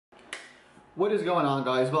What is going on,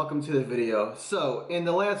 guys? Welcome to the video. So in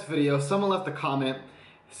the last video someone left a comment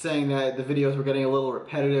saying that the videos were getting a little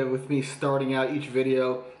repetitive with me starting out each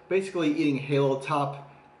video basically eating Halo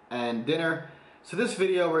Top and dinner. So this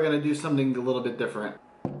video we're going to do something a little bit different.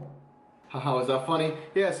 Haha, is that funny?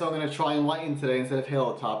 Yeah, so I'm going to try Enlightened today instead of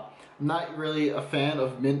Halo Top. I'm not really a fan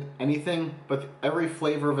of mint anything, but every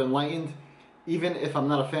flavor of Enlightened, even if I'm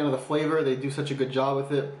not a fan of the flavor, they do such a good job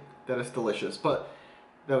with it that it's delicious. But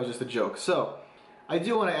that was just a joke. So I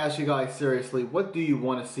do want to ask you guys seriously, what do you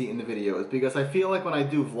want to see in the videos? Because I feel like when I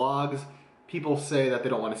do vlogs, people say that they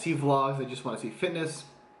don't want to see vlogs, they just want to see fitness.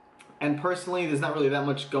 And personally, there's not really that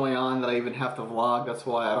much going on that I even have to vlog. That's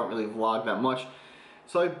why I don't really vlog that much.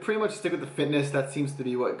 So I pretty much stick with the fitness. That seems to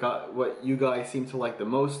be what you guys seem to like the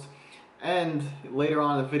most. And later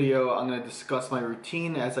on in the video, I'm going to discuss my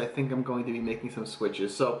routine, as I think I'm going to be making some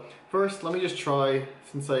switches. So first, let me just try,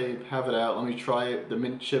 since I have it out, let me try the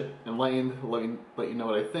mint chip Enlightened. Let you know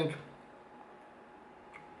what I think.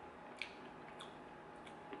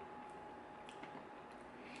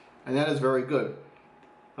 And that is very good.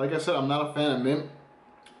 Like I said, I'm not a fan of mint,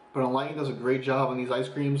 but Enlightened does a great job on these ice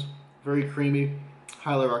creams. Very creamy.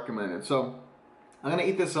 Highly recommend it. So I'm going to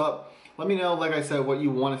eat this up. Let me know, like I said, what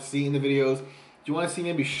you want to see in the videos. Do you want to see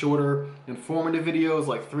maybe shorter, informative videos,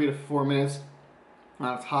 like 3 to 4 minutes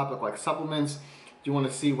on a topic like supplements? Do you want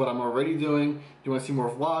to see what I'm already doing? Do you want to see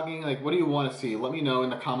more vlogging? Like, what do you want to see? Let me know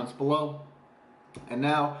in the comments below. And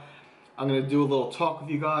now, I'm going to do a little talk with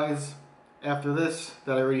you guys after this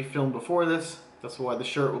that I already filmed before this. That's why the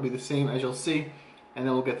shirt will be the same, as you'll see. And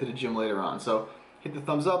then we'll get to the gym later on. So, hit the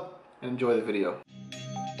thumbs up and enjoy the video.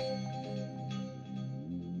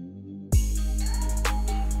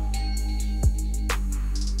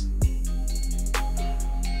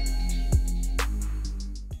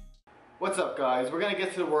 What's up, guys? We're going to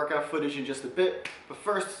get to the workout footage in just a bit, but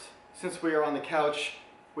first, since we are on the couch,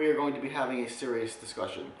 we are going to be having a serious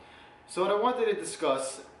discussion. So what I wanted to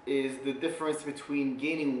discuss is the difference between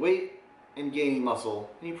gaining weight and gaining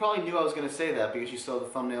muscle. And you probably knew I was going to say that because you saw the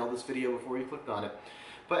thumbnail of this video before you clicked on it.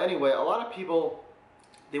 But anyway, a lot of people,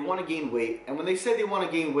 they want to gain weight, and when they say they want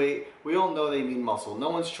to gain weight, we all know they mean muscle.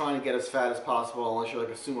 No one's trying to get as fat as possible unless you're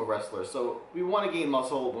like a sumo wrestler. So we want to gain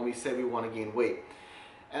muscle when we say we want to gain weight.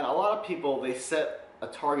 And a lot of people, they set a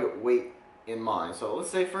target weight in mind. So let's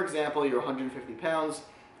say, for example, you're 150 pounds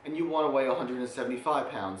and you want to weigh 175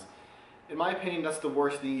 pounds. In my opinion, that's the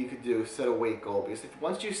worst thing you could do, set a weight goal. Because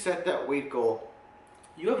once you set that weight goal,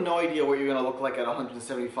 you have no idea what you're going to look like at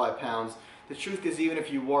 175 pounds. The truth is, even if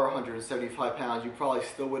you were 175 pounds, you probably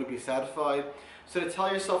still wouldn't be satisfied. So to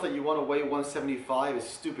tell yourself that you want to weigh 175 is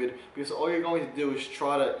stupid, because all you're going to do is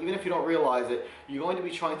try to, even if you don't realize it, you're going to be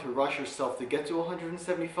trying to rush yourself to get to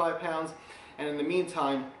 175 pounds, and in the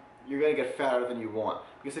meantime, you're going to get fatter than you want.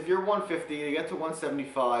 Because if you're 150, you get to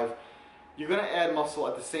 175, you're going to add muscle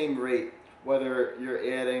at the same rate, whether you're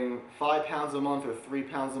adding 5 pounds a month or 3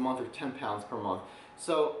 pounds a month or 10 pounds per month.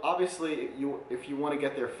 So obviously, if you want to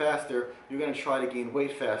get there faster, you're going to try to gain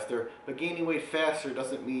weight faster. But gaining weight faster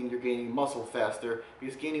doesn't mean you're gaining muscle faster,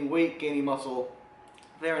 because gaining weight, gaining muscle,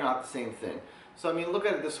 they're not the same thing. So I mean, look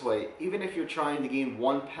at it this way. Even if you're trying to gain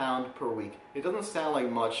 1 pound per week, it doesn't sound like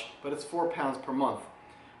much, but it's 4 pounds per month.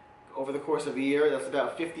 Over the course of a year, that's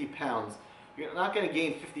about 50 pounds. You're not going to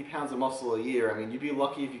gain 50 pounds of muscle a year. I mean, you'd be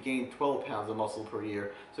lucky if you gained 12 pounds of muscle per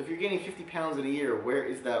year. So if you're gaining 50 pounds in a year, where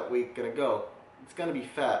is that weight going to go? It's going to be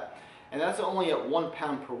fat. And that's only at 1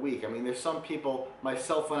 pound per week. I mean, there's some people,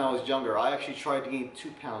 myself when I was younger, I actually tried to gain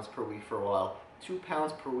 2 pounds per week for a while. 2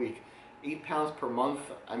 pounds per week, 8 pounds per month.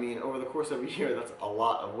 I mean, over the course of a year, that's a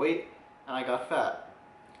lot of weight, and I got fat.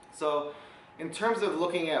 So in terms of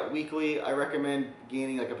looking at weekly, I recommend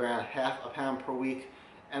gaining like around half a pound per week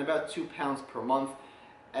and about 2 pounds per month.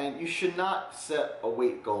 And you should not set a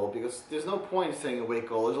weight goal, because there's no point in setting a weight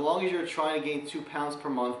goal. As long as you're trying to gain 2 pounds per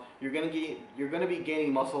month, you're going to be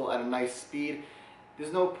gaining muscle at a nice speed.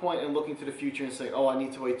 There's no point in looking to the future and saying, oh, I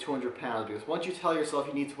need to weigh 200 pounds. Because once you tell yourself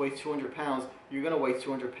you need to weigh 200 pounds, you're going to weigh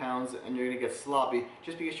 200 pounds and you're going to get sloppy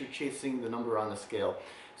just because you're chasing the number on the scale.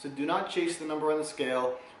 So do not chase the number on the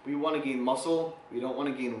scale. We want to gain muscle. We don't want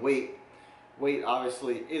to gain weight. Weight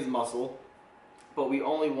obviously is muscle, but we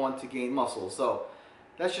only want to gain muscle. So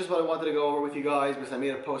that's just what I wanted to go over with you guys, because I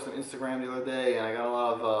made a post on Instagram the other day and I got a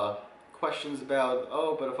lot of questions about,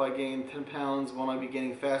 oh, but if I gain 10 pounds, won't I be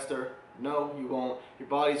gaining faster? No, you won't. Your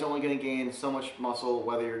body's only going to gain so much muscle,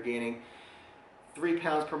 whether you're gaining 3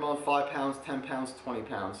 pounds per month, 5 pounds, 10 pounds, 20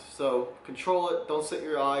 pounds. So control it. Don't set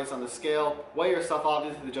your eyes on the scale. Weigh yourself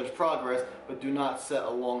obviously to judge progress, but do not set a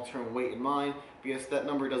long-term weight in mind, because that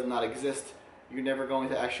number does not exist. you're never going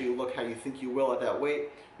to actually look how you think you will at that weight.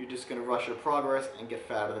 You're just going to rush your progress and get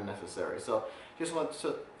fatter than necessary. So just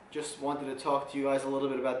wanted to talk to you guys a little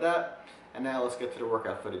bit about that. And now let's get to the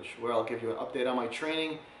workout footage, where I'll give you an update on my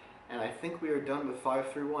training. And I think we are done with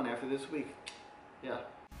 531 after this week. Yeah.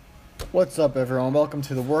 What's up, everyone? Welcome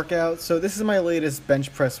to the workout. So this is my latest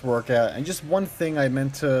bench press workout, and just one thing I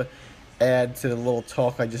meant to add to the little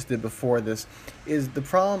talk I just did before this is the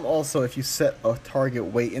problem also if you set a target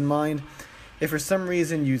weight in mind. If for some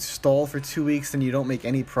reason you stall for 2 weeks and you don't make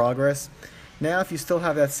any progress, now if you still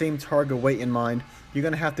have that same target weight in mind, you're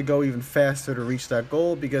going to have to go even faster to reach that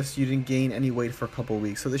goal because you didn't gain any weight for a couple of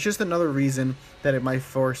weeks. So there's just another reason that it might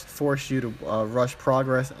force you to rush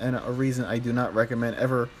progress, and a reason I do not recommend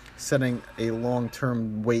ever setting a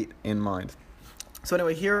long-term weight in mind. So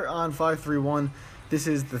anyway, here on 531, this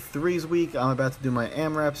is the threes week. I'm about to do my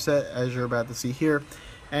AMRAP set, as you're about to see here.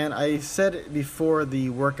 And I said before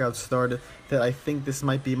the workout started that I think this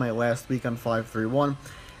might be my last week on 531.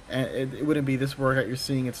 And it wouldn't be this workout you're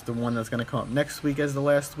seeing, it's the one that's going to come up next week as the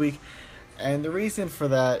last week. And the reason for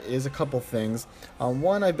that is a couple things.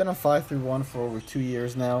 One, I've been on 531 for over 2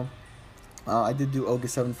 years now. I did do OGA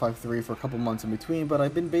 753 for a couple months in between, but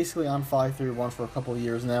I've been basically on 531 for a couple of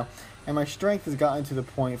years now. And my strength has gotten to the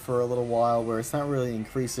point for a little while where it's not really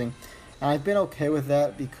increasing. And I've been okay with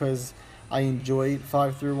that because I enjoy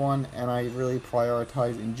 531 and I really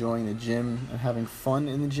prioritize enjoying the gym and having fun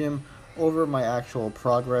in the gym over my actual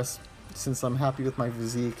progress, since I'm happy with my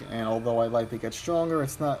physique, and although I'd like to get stronger,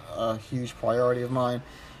 it's not a huge priority of mine.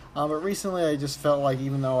 But recently I just felt like,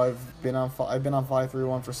 even though I've been on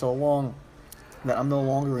 531 for so long, that I'm no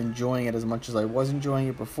longer enjoying it as much as I was enjoying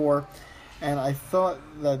it before, and I thought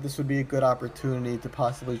that this would be a good opportunity to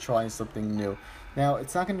possibly try something new. Now,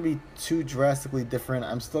 it's not going to be too drastically different.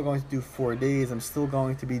 I'm still going to do 4 days. I'm still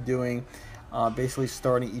going to be doing basically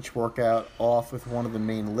starting each workout off with one of the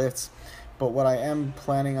main lifts. But what I am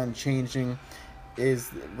planning on changing is,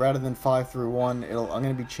 rather than 531, I'm going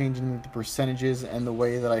to be changing the percentages and the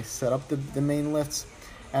way that I set up the main lifts.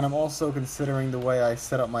 And I'm also considering the way I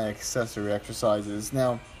set up my accessory exercises.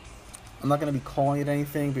 Now, I'm not going to be calling it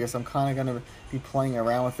anything because I'm kind of going to be playing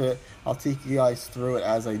around with it. I'll take you guys through it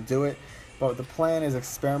as I do it. But the plan is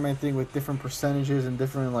experimenting with different percentages and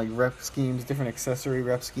different rep schemes, different accessory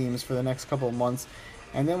rep schemes for the next couple of months.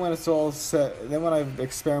 And then when it's all set, then when I've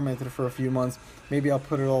experimented for a few months, maybe I'll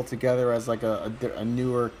put it all together as like a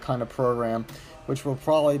newer kind of program, which will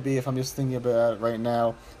probably be, if I'm just thinking about it right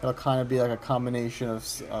now, it'll kind of be like a combination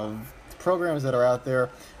of programs that are out there,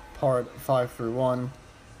 part 531,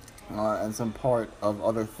 and some part of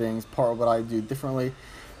other things, part of what I do differently.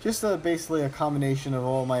 Just basically a combination of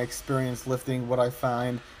all my experience lifting, what I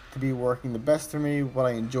find to be working the best for me, what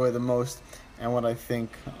I enjoy the most, and what I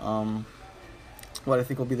think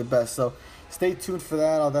will be the best. So stay tuned for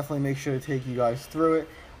that. I'll definitely make sure to take you guys through it.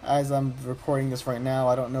 As I'm recording this right now,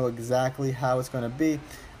 I don't know exactly how it's going to be.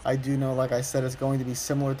 I do know, like I said, it's going to be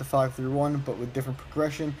similar to 531, but with different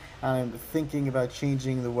progression. And I'm thinking about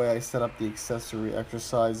changing the way I set up the accessory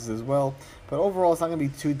exercises as well. But overall, it's not going to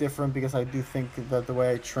be too different because I do think that the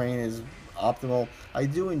way I train is optimal. I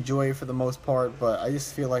do enjoy it for the most part, but I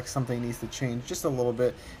just feel like something needs to change just a little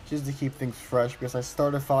bit, just to keep things fresh, because I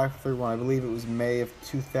started 531, I believe it was May of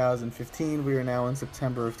 2015. We are now in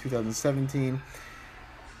September of 2017.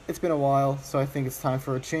 It's been a while, so I think it's time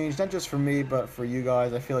for a change, not just for me, but for you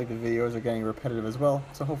guys. I feel like the videos are getting repetitive as well,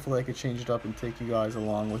 so hopefully I could change it up and take you guys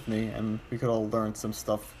along with me, and we could all learn some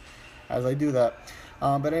stuff as I do that.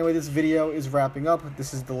 But anyway, this video is wrapping up.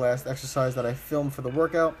 This is the last exercise that I filmed for the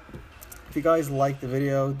workout. If you guys like the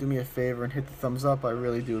video, do me a favor and hit the thumbs up. I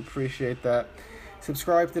really do appreciate that.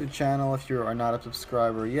 Subscribe to the channel if you are not a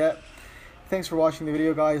subscriber yet. Thanks for watching the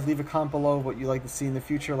video, guys. Leave a comment below what you'd like to see in the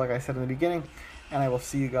future, like I said in the beginning, and I will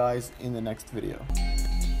see you guys in the next video.